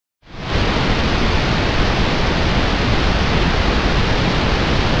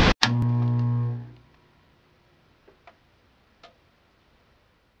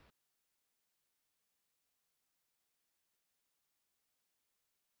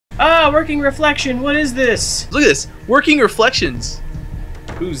Ah, working reflection. What is this? Look at this. Working reflections.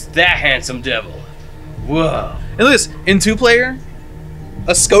 Who's that handsome devil? Whoa. And look at this. In 2-player,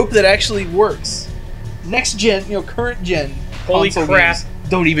 a scope that actually works. Next gen, current gen. Holy console crap. games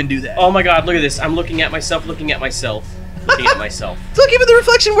don't even do that. Oh my god, look at this. I'm looking at myself, looking at myself. Looking at myself. Look, even the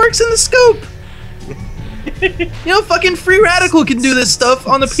reflection works in the scope. Fucking Free Radical can do this stuff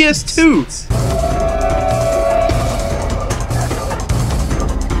on the PS2.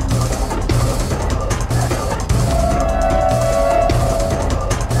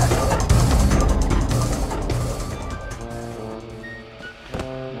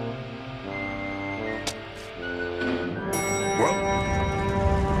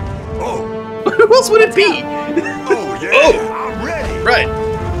 Who else would it be? Oh, yeah. Oh. I'm ready. Right.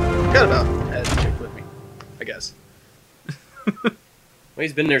 Forgot about that chick with me, I guess. Well,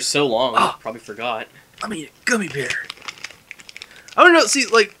 he's been there so long, Oh. probably forgot. I mean, gummy bear. I don't know. See,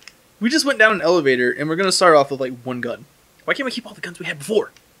 like, we just went down an elevator, and we're gonna start off with like one gun. Why can't we keep all the guns we had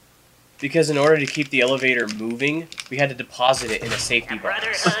before? Because in order to keep the elevator moving, we had to deposit it in a safety The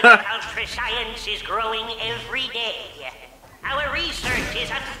box. Brotherhood of Ultra Science is growing every day. Our research is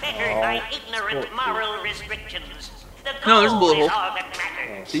unfettered by ignorant moral restrictions. The No, there's a goal bullet is hole. all that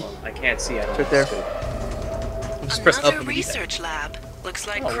matters. See? I can't see. I don't It's right there. see. Just press up Another and do that. research lab. Looks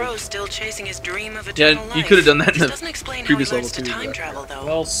like Oh. Crow's still chasing his dream of Yeah, eternal life. you could have done that in This the doesn't explain previous how he learns level to too, time but- travel, though.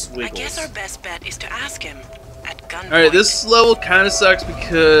 Well, I swiggles. guess our best bet is to ask him at gunpoint. Alright, this level kind of sucks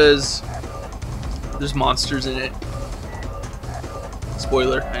because there's monsters in it.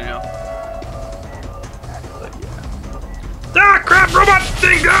 Spoiler, I know. But yeah. Ah, crap, robot!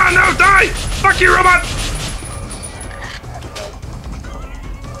 Thing gone! No, die! Fuck you, robot!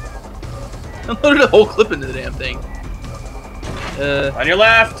 I loaded a whole clip into the damn thing. On your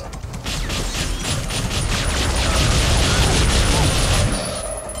left!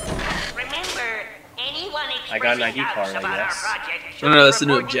 Remember, anyone I got an ID expressing card, doubts I about our guess. project No, should no, be that's the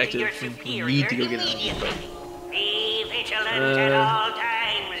new reported to objective. your We need to go superior get an ID immediately. Be vigilant at all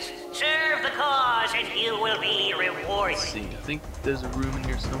times. Serve the cause and you will be rewarded. Let's see, I think there's a room in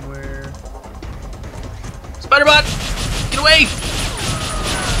here somewhere. Spider-Bot! Get away!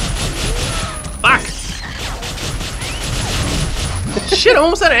 Fuck! Shit, I'm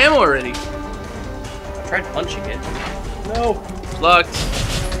almost out of ammo already. I tried punching it. No. Blocked.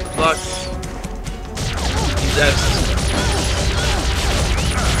 Blocked.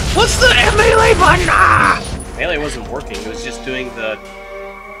 What's the melee button? Ah! Melee wasn't working. It was just doing the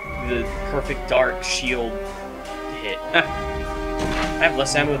perfect dart shield hit. I have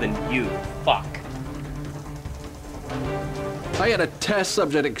less ammo than you. Fuck. I had a test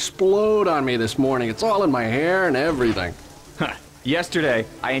subject explode on me this morning. It's all in my hair and everything. Yesterday,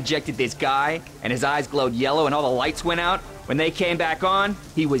 I injected this guy, and his eyes glowed yellow and all the lights went out. When they came back on,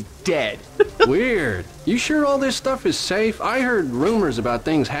 he was dead. Weird. You sure all this stuff is safe? I heard rumors about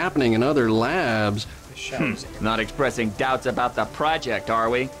things happening in other labs. Not expressing doubts about the project, are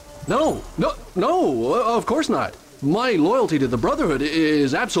we? No, of course not. My loyalty to the Brotherhood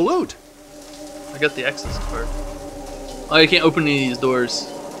is absolute. I got the access card. Oh, you can't open any of these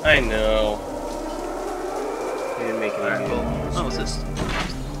doors. I know. They didn't make any news. Oh, what's this?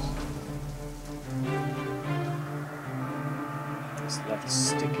 This left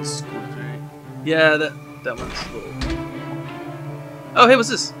stick is screwed. Yeah, that one's a little... Oh, hey, what's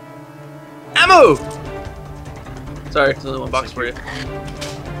this? Ammo! Sorry, there's only one box for you.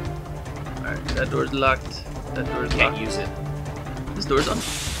 Alright, that door's locked. That door's Can't locked. use it. This door's on.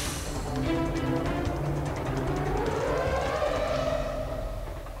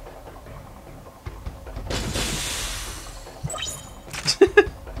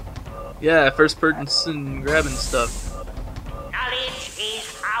 Yeah, first person grabbing stuff. Knowledge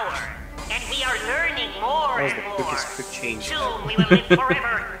is power, and we are learning more That was and the more. quickest quick change. Soon we will live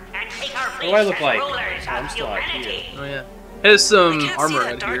forever and take our What do I place look as like? rulers I'm of still out humanity. Oh yeah. There's some I can't armor see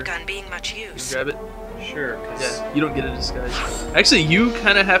that out dart here. gun being much use. Grab it. Sure, because Yeah, you don't get a disguise. Actually, you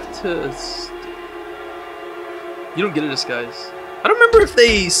kind of have to... You don't get a disguise. I don't remember if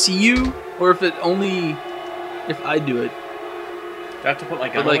they see you, or if it only... If I do it. do I have to put my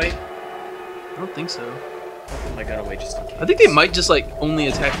gun But, like, away? I don't think so. I'll put my gun away just in case. I think they might just, like, only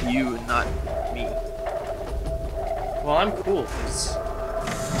attack you and not me. Well, I'm cool, because...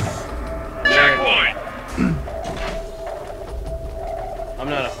 Checkpoint! I'm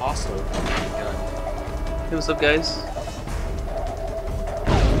not a hostile gun. Hey, what's up, guys?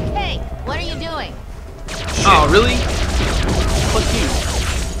 Hey, what are you doing? Oh, really? Fuck you.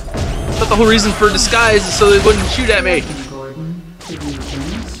 I thought the whole reason for disguise is so they wouldn't shoot at me. Welcome, Gordon, to the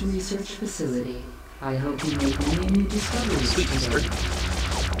U-Genix research facility. I hope you make many new discoveries Sweet, today.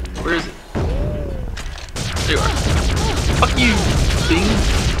 Where is it? There you are. Fuck you, thing.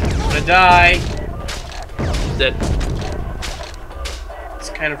 I'm gonna die. Dead. It's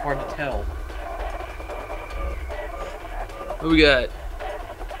kind of hard to tell. What we got?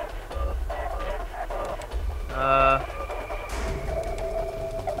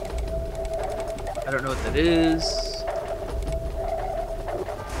 I don't know what that is.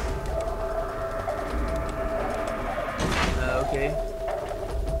 Okay.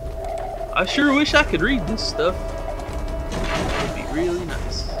 I sure wish I could read this stuff. It would be really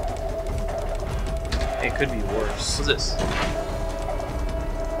nice. It could be worse. What's this?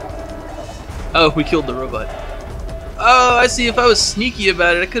 Oh, we killed the robot. Oh, I see. If I was sneaky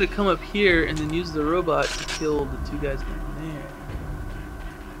about it, I could have come up here and then used the robot to kill the two guys down there.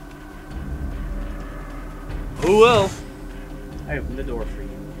 Oh well. I opened the door for you.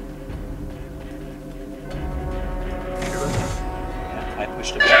 Yeah, I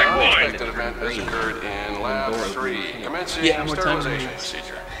pushed it back. Unexpected event has occurred in Lab 3. Commencing sterilization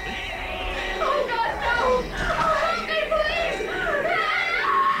procedure. Oh God,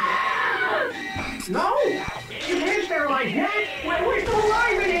 no! No! You can't sterilize yet! We're still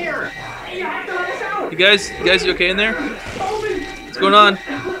alive in here! You have to let us out! You guys, you okay in there? What's going on?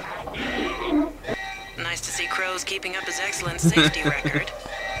 Nice to see Crow's keeping up his excellent safety record.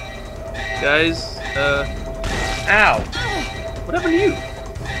 Guys, Ow! what happened to you?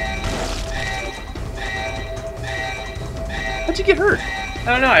 How'd you get hurt? I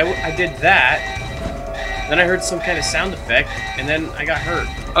don't know. I did that. Then I heard some kind of sound effect, and then I got hurt.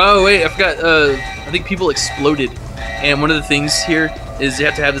 Oh wait, I forgot. I think people exploded, and one of the things here is you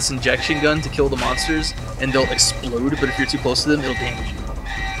have to have this injection gun to kill the monsters, and they'll explode. But if you're too close to them, it'll damage you.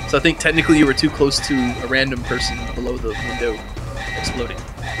 So I think technically you were too close to a random person below the window exploding.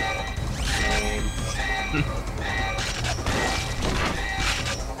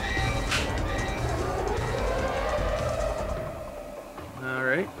 All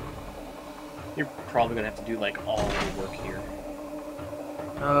right. You're probably gonna have to do like all the work here.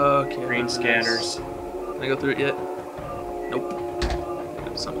 Okay. Green scanners. Can I go through it yet? Nope.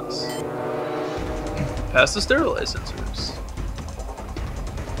 Something else. Pass the sterilize sensors.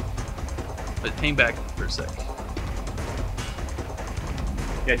 But hang back for a sec.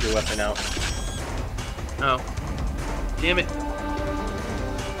 You had your weapon out. Oh. Damn it.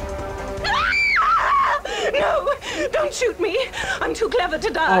 No! Don't shoot me! I'm too clever to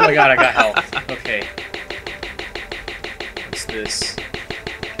die! Oh my god, I got health. Okay. What's this?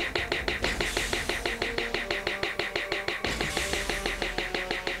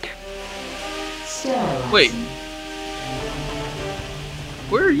 Wait.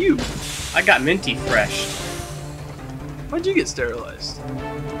 Where are you? I got minty fresh. Why'd you get sterilized?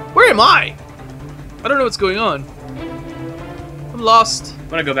 Where am I? I don't know what's going on. I'm lost. I'm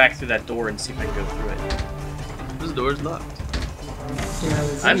gonna go back through that door and see if I can go through it. This door is locked.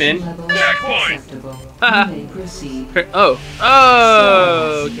 I'm in. Checkpoint. Haha. Oh.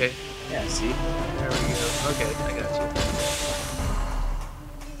 Oh. Okay. Yeah, see? There we go. Okay, I got you.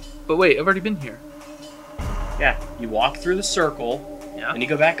 But wait, I've already been here. Yeah, you walk through the circle, Yeah. and you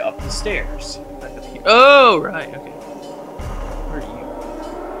go back up the stairs. Back up here. Oh, right. Okay. Where are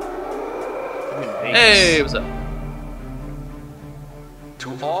I'm in you? Vegas. Hey, what's up?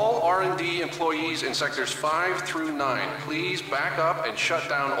 To all R&D employees in sectors 5 through 9, please back up and shut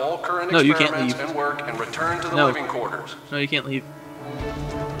down all current No, you can't experiments leave. and work and return to the No. living quarters. No, you can't leave.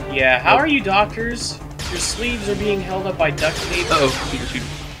 Yeah, how are you, doctors? Your sleeves are being held up by duct tape. Uh oh, shoot.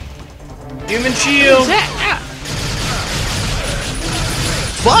 Human shield!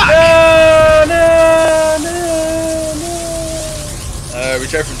 Fuck! No!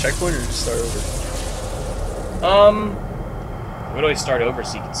 Retry from checkpoint or just start over? We would always start over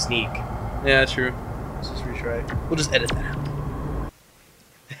so you can sneak. Yeah, true. Let's just retry. We'll just edit that out.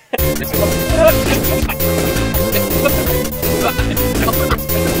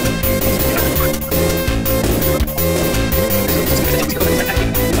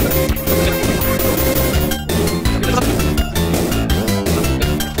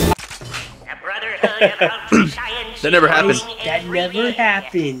 That never happened. That never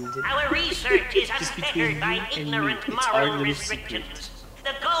happened. Our research is Just between unfettered by you and me. ignorant It's our moral little secret. restrictions.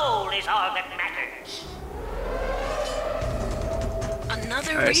 The goal is all that matters.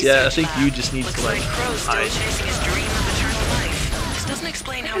 Another Alright, research so yeah, I think lab. you just need Looks to, like, Crow's still hide. chasing his dream of eternal life. This doesn't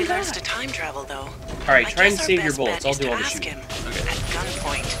explain how he learns to time travel, though. Alright, I try and guess our save your best bullets. bet I'll is do to all the ask shooting. him at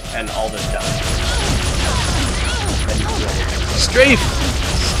gunpoint. And all the stuff. Then you do all the Strafe!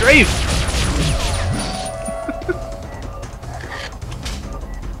 Strafe!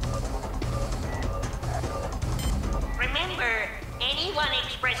 Remember, any Anyone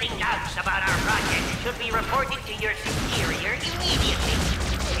expressing doubts about our project should be reported to your superior immediately.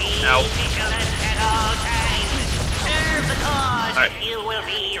 Be vigilant at all times. Serve the cause, and you will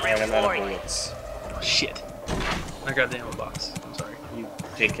be rewarded. Oh, shit. I got the ammo box. I'm sorry. You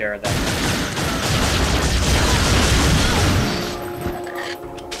take care of that.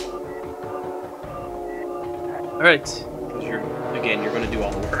 Alright. You're going to do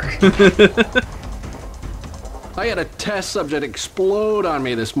all the work. I had a test subject explode on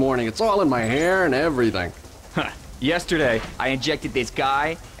me this morning. It's all in my hair and everything. Yesterday, I injected this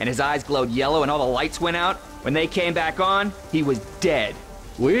guy, and his eyes glowed yellow and all the lights went out. When they came back on, he was dead.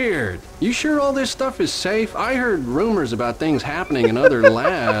 Weird. You sure all this stuff is safe? I heard rumors about things happening in other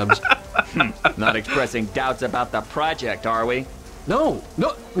labs. Not expressing doubts about the project, are we? No,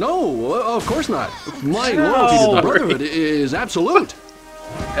 of course not. My loyalty to the Brotherhood is absolute.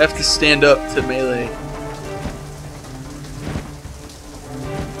 I have to stand up to melee.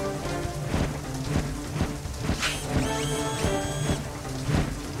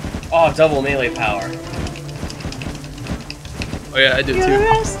 Oh, double melee power. Oh yeah, I do too.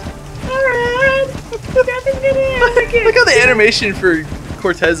 Alright. Look how the animation for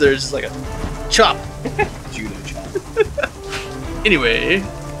Cortez there is just like a chop. Judo chop. Anyway,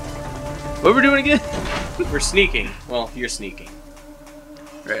 what we're doing again? We're sneaking. Well, you're sneaking.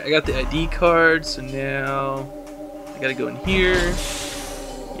 Right, I got the ID card, so now I gotta go in here.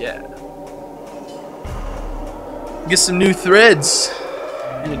 Yeah. Get some new threads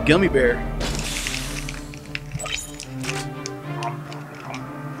and a gummy bear.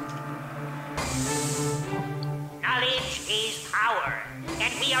 Knowledge is power,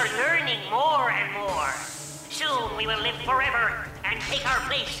 and we are learning more and more. Soon we will live forever and take our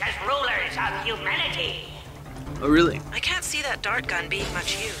place as rulers of humanity. Oh, really? I can't see that dart gun being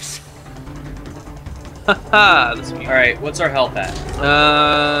much use. Haha, that's me. Alright, what's our health at?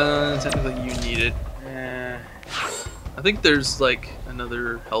 Technically you need it. I think there's like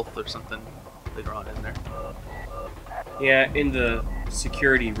another health or something later on in there. Yeah, in the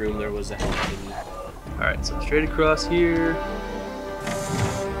security room there was a health thingy. Alright, so straight across here.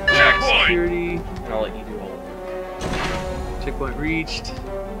 Security. And I'll let you do all the work. Checkpoint reached.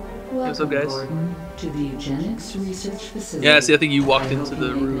 What's up, Welcome, guys? Gordon, to the U-Genix research facility. Yeah, see, I think you walked into Hope you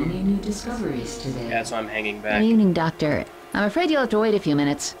the made room. many new discoveries today. Yeah, so I'm hanging back. Good evening, Doctor. I'm afraid you'll have to wait a few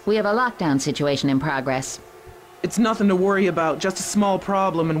minutes. We have a lockdown situation in progress. It's nothing to worry about, just a small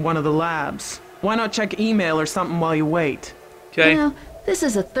problem in one of the labs. Why not check email or something while you wait? Okay. You know, this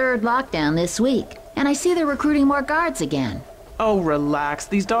is the third lockdown this week, and I see they're recruiting more guards again. Oh, relax.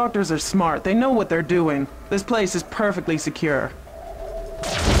 These doctors are smart. They know what they're doing. This place is perfectly secure.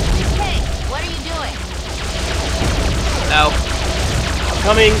 Hey, what are you doing? Ow.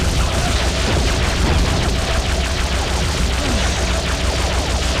 Coming!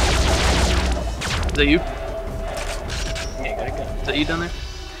 Is that you? Yeah, got a gun. Is that you down there?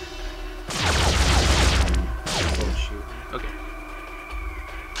 Oh, shoot. Okay.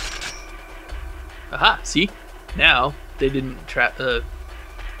 Aha, see? Now, they didn't trap, yeah.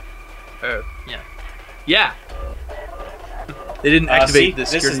 Yeah! They didn't activate see, the this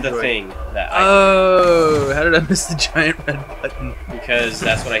security is the droid. thing that Oh, how did I miss the giant red button? Because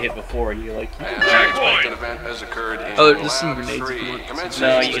that's what I hit before, and you're like, An unexpected event has occurred in Oh, there's some Lab grenades if 3. you want. Commencing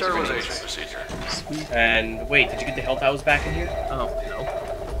No, you get the sterilization grenades. procedure. Sweet. and wait, did you get the health I was back in here? Oh, no.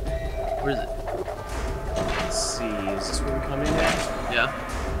 Where is it? Let's see, is this where we come in at? Yeah.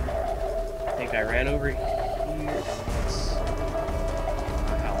 I think I ran over here. And maybe it's.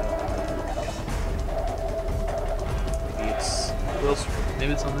 Well,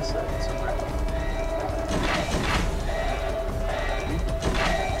 maybe it's on this side somewhere.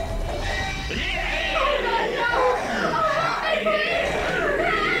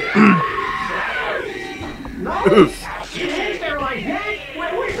 No! You can't sterilize that!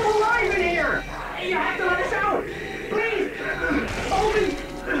 We're still alive in here! You have to let us out! Please! Open!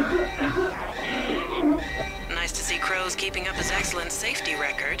 Nice to see Crow's keeping up his excellent safety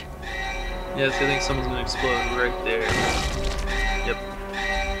record. Yes, I think someone's gonna explode right there. Yep.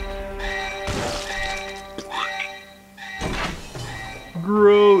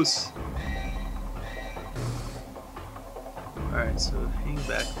 Gross! Alright, so hang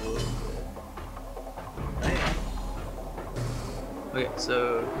back a little bit. Okay,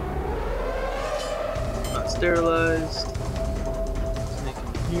 so not sterilized. Let's make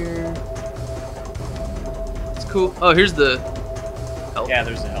him here. It's cool. Oh, here's the health. Yeah,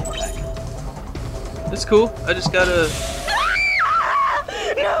 there's the health pack. It's cool. I just gotta.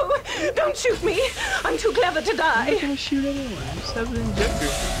 No! Don't shoot me! I'm too clever to I'm die! not gonna shoot anyone. I just have an injector.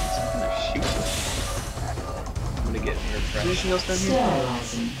 I'm gonna shoot you. I'm gonna get refreshed. Anything else down here?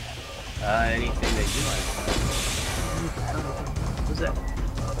 Sterilizing. Anything that you like. What's that?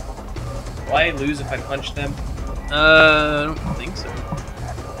 Will I lose if I punch them? I don't think so.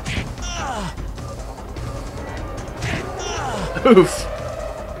 Oof.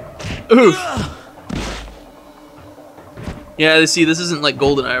 Oof. Yeah, see, this isn't like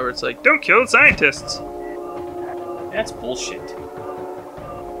GoldenEye where it's like, don't kill scientists. That's bullshit.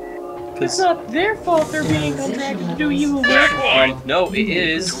 It's not their fault they're being contracted to do evil work. No, it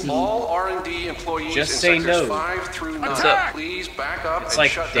is. All R&D employees Just in say sectors no. 5 through 9, please back up It's and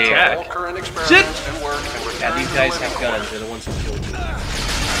like shut they down all attack. current experiments Shit. and work and return Yeah, these to guys the have living guns. They're the ones who killed me.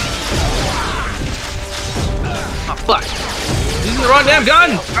 Oh, fuck. Using the wrong damn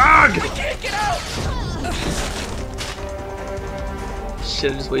gun! Ugh!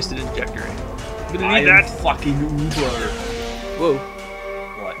 Shit, I just wasted an injector. I'm gonna need that. Fucking Uber. Whoa.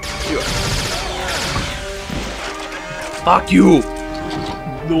 What? You are. Fuck you!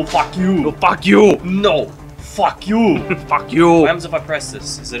 No, fuck you. No, fuck you! No, fuck you. Fuck you! What happens if I press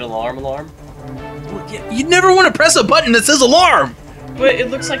this? Is it alarm? You never want to press a button that says alarm! But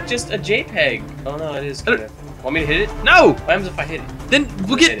it looks like just a JPEG. Oh no, it is. Kinda. Want me to hit it? No! What happens if I hit it? Then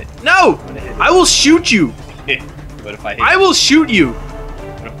we'll hit get. it. No! I'm gonna hit it. I will shoot you! What if I hit I will shoot you!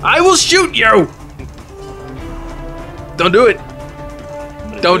 I will shoot you! Don't do it!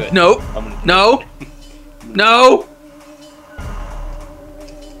 Don't. it. No! No! No!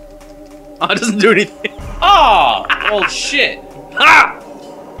 Oh, it doesn't do anything. Oh! Well, shit. Ah!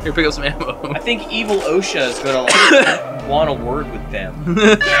 Here, pick up some ammo. I think evil OSHA is gonna like, want a word with them.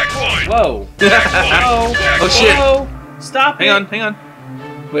 Whoa. Whoa. Oh shit. Whoa. Stop Hang it. on, hang on.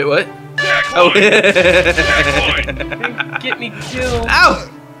 Wait, what? Oh. Get me killed. Ow!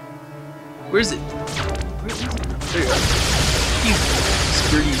 Where's it? Where is it? There you are.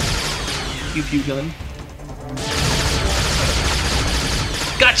 Security pew gun.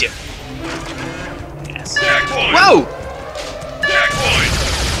 Gotcha! Yes. Whoa!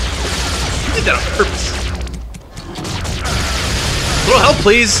 You did that on purpose. A little help,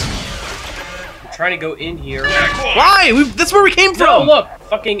 please. I'm trying to go in here. Why? That's where we came from. No, look,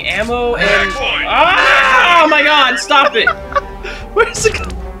 fucking ammo and. Ah! Oh my God! Stop it! Where's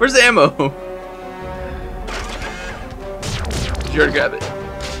the ammo? Did you already grab it? I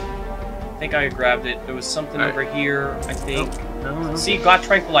think I grabbed it. There was something over here. I think. No. See, got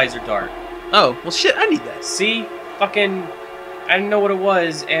tranquilizer dart. Oh well, shit! I need that. See, fucking. I didn't know what it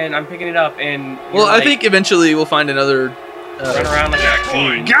was, and I'm picking it up, and. Well, like, I think eventually we'll find another. Run around like a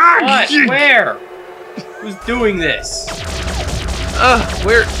coon. God! What? Where? Who's doing this?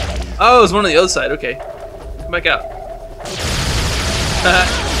 Where? Oh, it's one on the other side. Okay, come back out.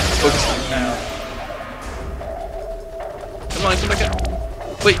 Focus. Come on, come back out.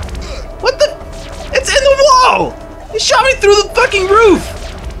 Wait, what the? It's in the wall! He shot me through the fucking roof!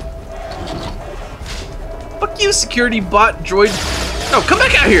 Fuck you, security bot droid. No, come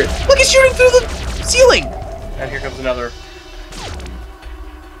back out here! Look, he's shooting through the ceiling! And here comes another.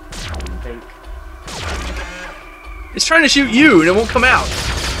 I think. It's trying to shoot you and it won't come out.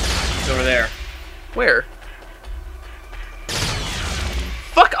 It's over there. Where?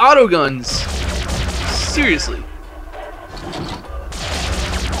 Fuck auto guns. Seriously.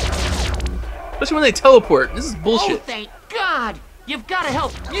 Especially when they teleport. This is bullshit. Oh, thank God! You've got to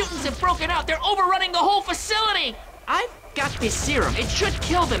help. Mutants have broken out. They're overrunning the whole facility. I've got this serum. It should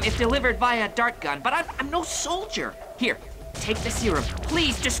kill them if delivered via a dart gun, but I'm no soldier. Here, take the serum.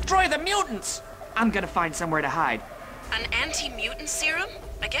 Please destroy the mutants. I'm gonna find somewhere to hide. An anti-mutant serum?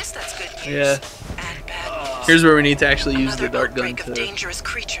 I guess that's good news. Yeah. And bad news. Here's where we need to actually use the dart gun Outbreak of to dangerous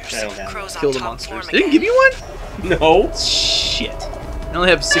creatures. Crows kill on the top monsters. form They didn't again. give you one? No. Shit. I only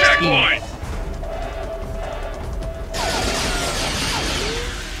have 16.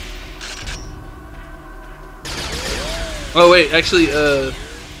 Oh wait, actually, I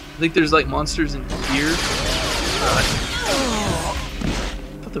think there's like monsters in here. I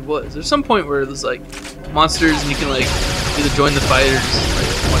thought there was. There's some point where there's like monsters and you can like either join the fighters. Like,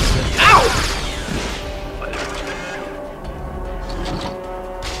 watch them. Ow!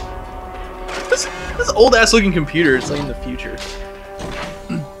 This old ass looking computer. It's like in the future.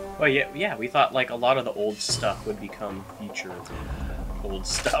 Well, yeah. We thought like a lot of the old stuff would become future old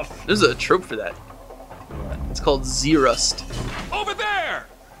stuff. There's a trope for that. It's called Z-Rust. Over there!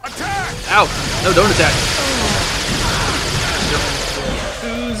 Attack! Ow! No, don't attack.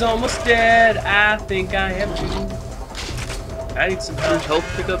 Who's almost dead? I think I am too. I need some help. Health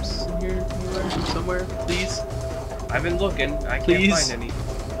pickups in here somewhere, please. I've been looking. I Please. can't find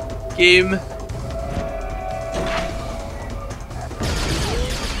any. Game.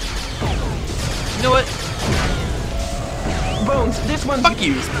 You know what? one's. Fuck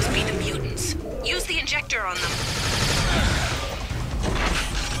you. This must be the mutants. Use the injector on them.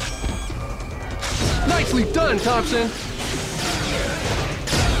 Nicely done, Thompson.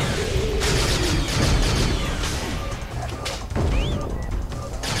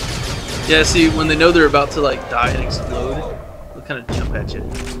 Yeah, see, when they know they're about to like die and explode, they'll kind of jump at you.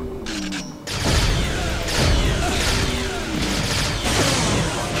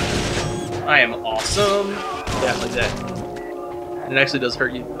 I am awesome. Yeah, like that. And it actually does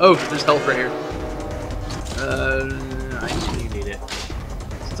hurt you. Oh, there's health right here. I actually need it.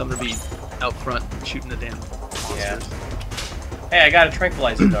 Since I'm gonna be out front shooting the damn monsters. Yeah. Hey, I got a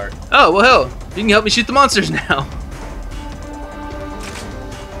tranquilizer dart. Oh, well hell, you can help me shoot the monsters now.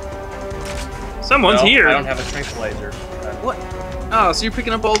 Someone's here. I don't have a tranquilizer. What? Oh, so you're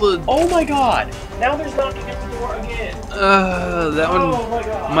picking up all the... Oh my god! Now there's knocking at the door again. That one my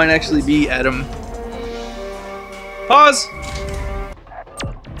god. might actually be Adam. Pause!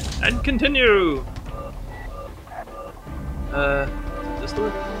 And continue! This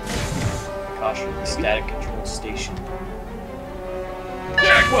door? Caution, static control station.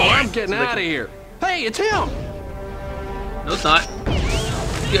 Well, I'm getting out of here. Hey, it's him! No, it's not.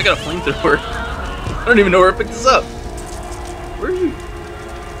 Yeah, I got a flamethrower. I don't even know where I picked this up. Where are you?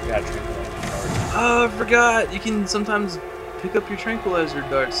 Got a tranquilizer dart. Oh, I forgot. You can sometimes pick up your tranquilizer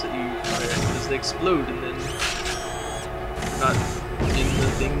darts that you fire because they explode and then not in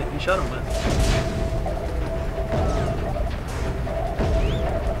the thing that you shot them with.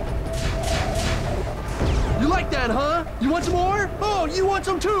 You like that, huh? You want some more? Oh, you want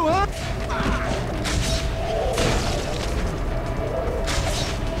some too, huh?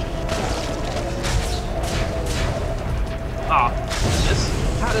 Ah, yes.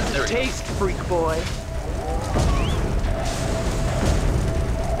 How does it taste, freak boy?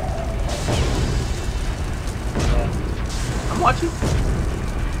 I'm watching.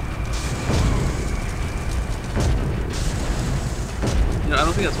 You know, I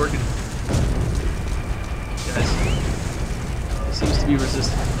don't think that's working. Guys. It seems to be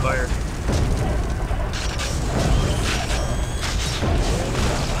resistant to fire.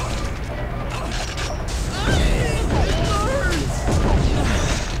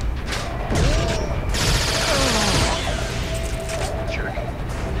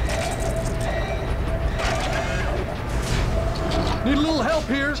 Need a little help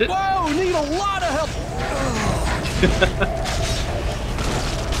here. Shit. Whoa, need a lot of help. Do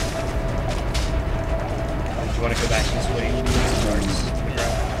you want to go back this way?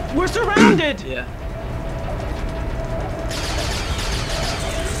 Yeah. We're surrounded! Yeah.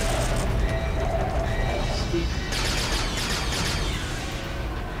 Sweet.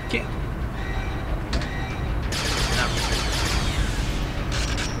 Can't. No.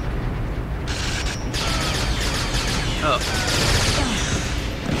 Oh.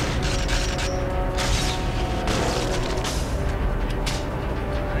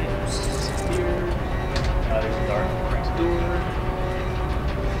 There's a dart next door.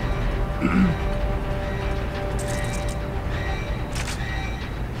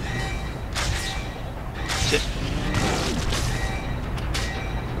 Shit.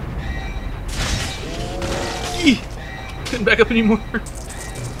 Eee! Couldn't back up anymore.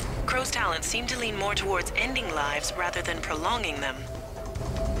 Crow's talents seem to lean more towards ending lives rather than prolonging them.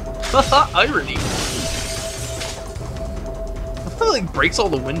 Haha, irony. I feel like breaks all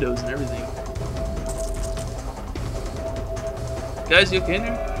the windows and everything. Guys, you okay in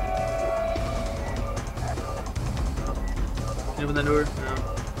there? Can you open that door?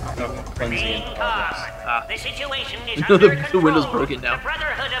 No. Cleansing. Ah. The situation is You know under the control. window's broken now. The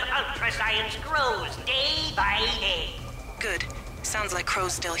Brotherhood of Ultra Science grows day by day. Good. Sounds like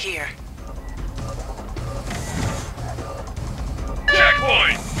Crow's still here.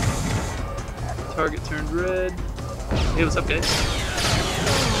 Checkpoint! Target turned red. Hey, what's up, guys?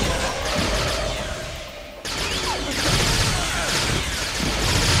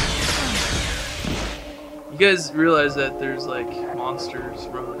 You guys realize that there's like monsters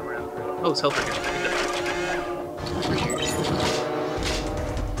roaming around. Oh, it's health right here.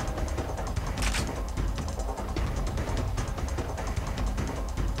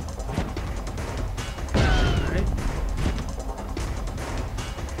 Alright.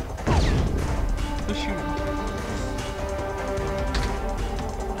 Who's shooting?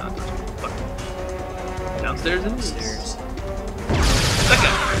 No, fuck. Downstairs and Upstairs. That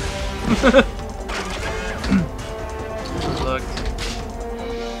guy. Looked.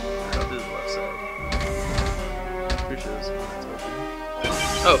 Go to the left side. Pretty sure this one's open.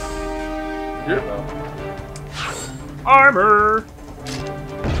 Oh. Here. Armor!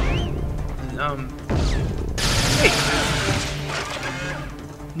 Hey!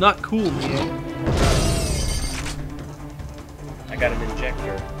 Not cool, man. I got an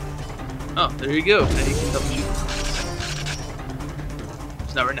injector. Oh, there you go. Now you can double shoot.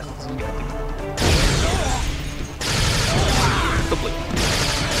 It's not right now. So you gotta think. Complete.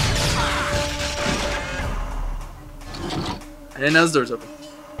 And now the door's open.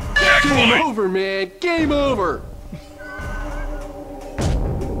 Game over, man. Game over.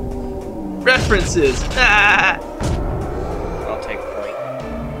 References. Ah! I'll take point.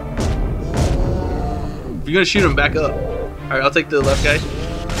 If you're gonna shoot him, back up. Alright, I'll take the left guy.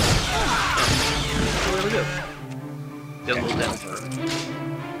 Oh, there we go. Got a little damage for him.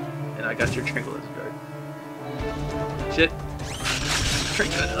 And I got your tranquilizer guard. Shit.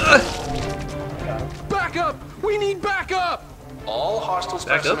 Back up! We need backup! All hostile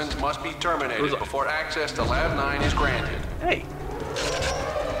specimens must be terminated before access to Lab 9 is granted. Hey.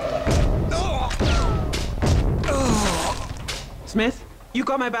 Smith, you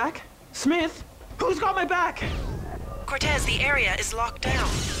got my back? Smith, who's got my back? Cortez, the area is locked down.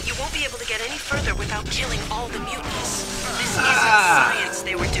 You won't be able to get any further without killing all the mutants. This isn't science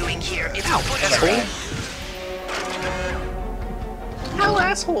they were doing here. It's butchery. Hell,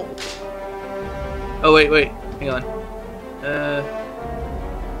 asshole. Oh, wait. Hang on.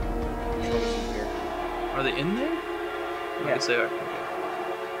 Are they in there? I guess they are. Okay.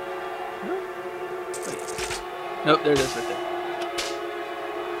 No? Wait. Nope, there it is right there.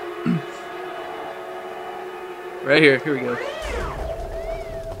 Right here. Here we go.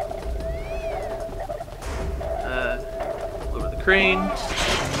 Over the crane.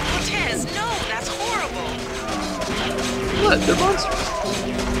 Cortez, no, that's horrible. What? They're monsters.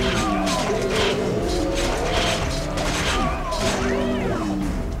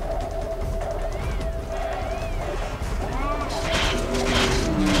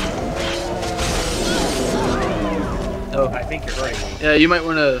 Oh, I think you're hurting me. Yeah, you might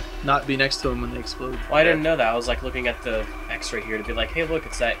want to not be next to them when they explode. Well, I didn't know that. I was like looking at the X-ray here to be like, hey, look,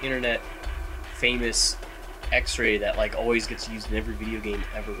 it's that internet famous X-ray that like always gets used in every video game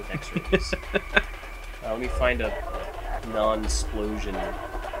ever with X-rays. Let me find a non-explosion.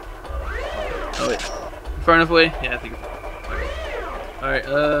 Oh wait, far enough away? Yeah, I think. All right.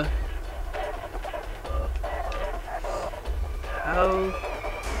 How?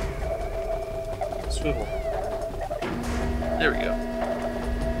 Swivel. There we go.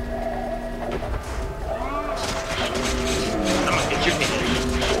 I'm gonna get your hand.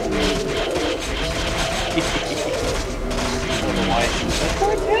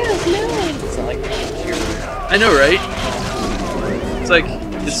 I know, right? It's like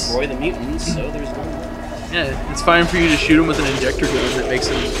destroy the mutants, so there's one more. Yeah, it's fine for you to shoot him with an injector gun that makes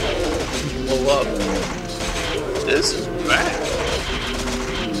him blow up. This is bad.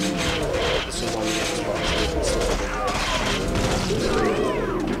 This was on the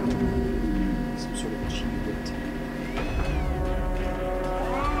some sort of achievement.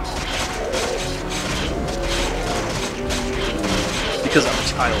 Because I'm a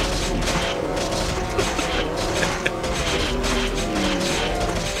child.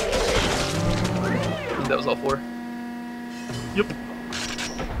 That was all four. Yep.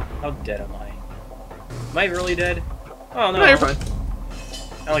 How dead am I? Am I really dead? Oh no. No, you're fine.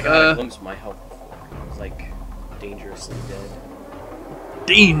 I like I had a glimpse of my health before. I was like dangerously dead.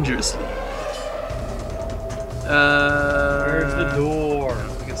 Dangerously. Where's the door?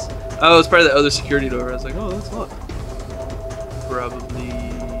 I guess. Oh, it's probably the other security door. I was like, oh, that's locked. Probably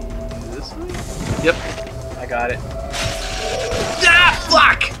this way? Yep. I got it. Ah,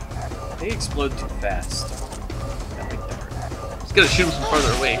 fuck! They explode too fast. Just gotta shoot them from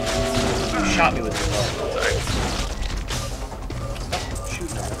farther away. You shot me with your bow. Sorry. Stop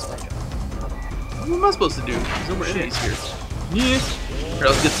shooting them, that's my job. What am I supposed to do? There's no more enemies here. Yeah. Here,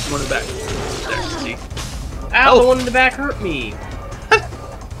 let's get one in the back. There, see? Ow, the one in the back hurt me!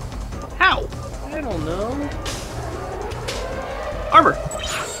 How? I don't know. Armor!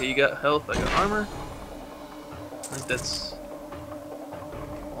 Okay, you got health, I got armor. I think that's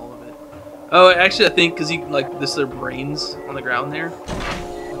all of it. Oh, actually, I think because you like this, their brains on the ground there.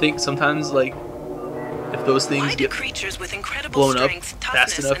 I think sometimes like if those things get creatures with incredible blown up strength,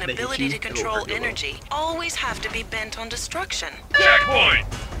 fast toughness, enough and and they hit ability you, to it'll control hurt you a little. energy always have to be bent on destruction. Checkpoint!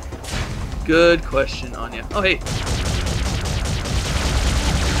 Good question, Anya. Oh, hey.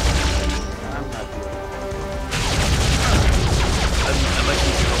 I might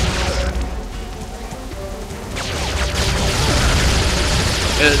keep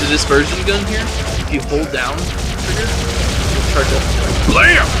the dispersion gun here, if you hold down the trigger, it'll charge up.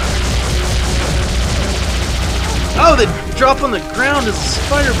 Blam! Oh, they drop on the ground as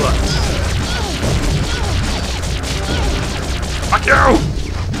spider bugs. Fuck you!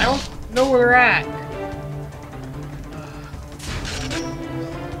 I don't know where they're at.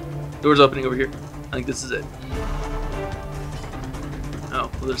 Door's opening over here. I think this is it. Oh,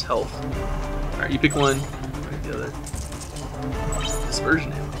 well, there's health. Alright, you pick one. Pick the other.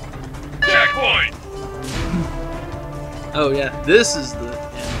 Dispersion ammo. Checkpoint! Oh, yeah. This is the...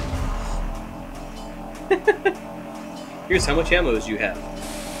 Yeah. Here's how much ammo you have.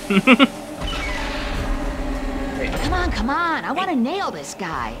 Come on. I want to nail this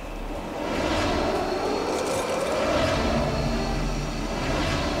guy.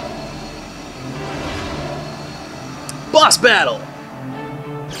 Boss battle!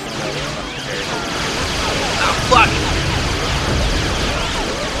 Oh, fuck!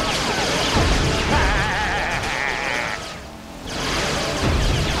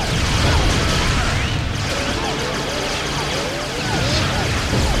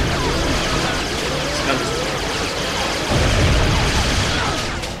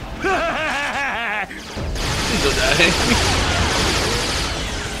 Please don't die.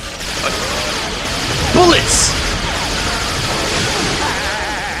 Bullets!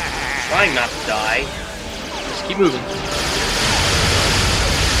 Trying not to die. Just keep moving.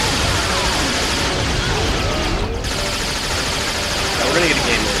 Now we're gonna get a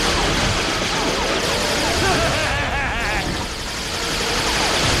game over.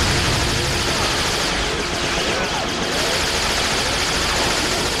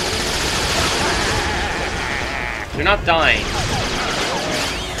 You're not dying.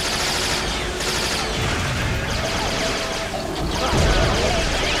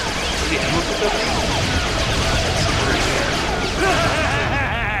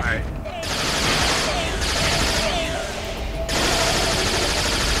 Alright.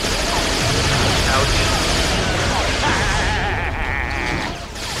 Ouch.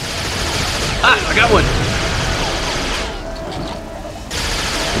 Ah, I got one.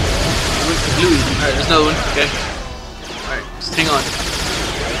 Alright, there's another one. Okay. Alright, just hang on.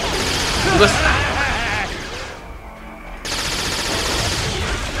 You must...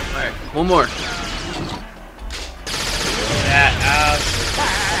 Alright, one more.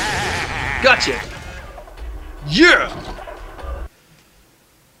 Gotcha! Yeah!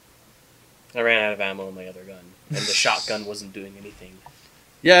 I ran out of ammo in my other gun, and the shotgun wasn't doing anything.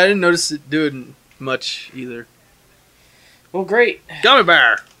 Yeah, I didn't notice it doing much either. Well, great. Gummy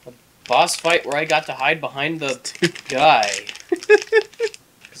bear! A boss fight where I got to hide behind the guy.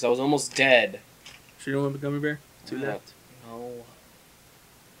 Because I was almost dead. Sure you don't want a gummy bear? Too late. No.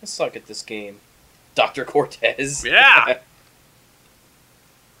 I suck at this game. Dr. Cortez. Yeah!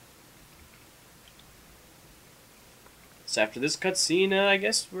 So after this cutscene, I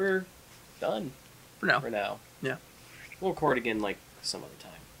guess we're done. For now. For now. Yeah. We'll record again, like, some other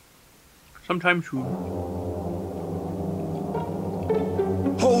time. Sometime soon.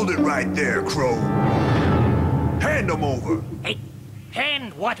 Hold it right there, Crow. Hand them over. Hey,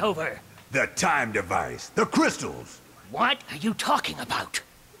 hand what over? The time device. The crystals. What are you talking about?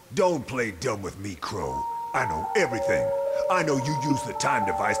 Don't play dumb with me, Crow. I know everything. I know you used the time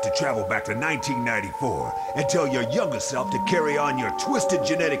device to travel back to 1994 and tell your younger self to carry on your twisted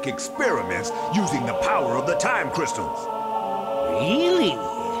genetic experiments using the power of the time crystals. Really?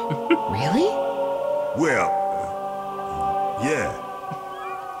 Really? Well, yeah.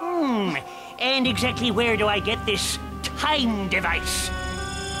 And exactly where do I get this time device?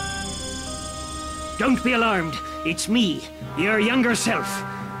 Don't be alarmed. It's me, your younger self.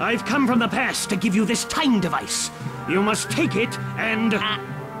 I've come from the past to give you this time device. You must take it and...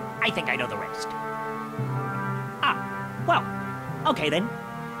 I think I know the rest. Well, okay then.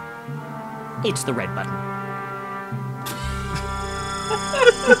 It's the red button.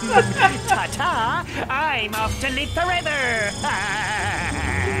 Ta-ta! I'm off to lick the river!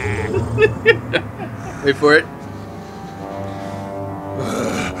 Wait for it.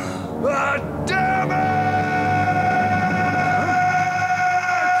 Damn it!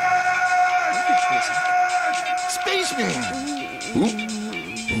 Spaceman! Oh,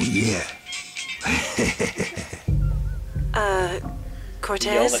 yeah.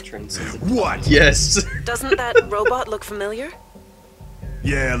 Cortez? What? Yes. Doesn't that robot look familiar?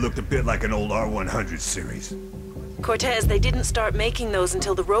 Yeah, it looked a bit like an old R100 series. Cortez, they didn't start making those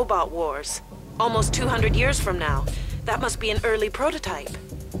until the Robot Wars. Almost 200 years from now. That must be an early prototype.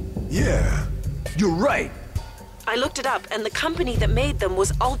 Yeah, you're right. I looked it up, and the company that made them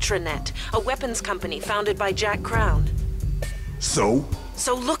was Ultranet, a weapons company founded by Jack Crown. So?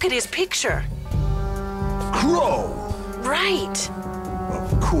 So look at his picture. Crow! Right.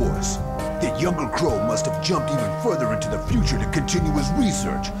 Of course. That younger Crow must have jumped even further into the future to continue his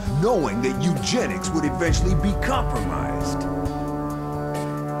research, knowing that U-Genix would eventually be compromised.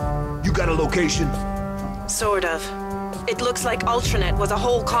 You got a location? Sort of. It looks like Ultranet was a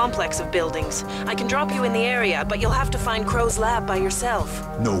whole complex of buildings. I can drop you in the area, but you'll have to find Crow's lab by yourself.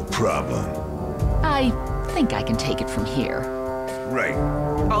 No problem. I think I can take it from here. Right.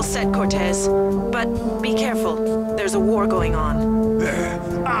 All set, Cortez. But be careful. There's a war going on.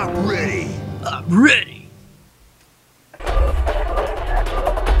 I'm ready. I'm ready.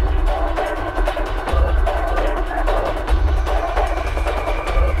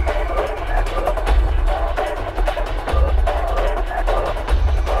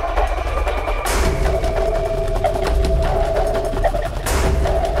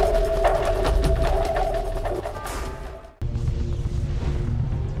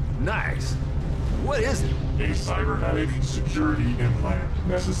 Nice. What is it? A cybernetic security implant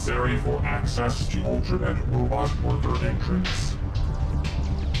necessary for access to Ultranet robot worker entrance.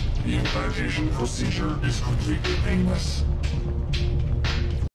 The implantation procedure is completely painless.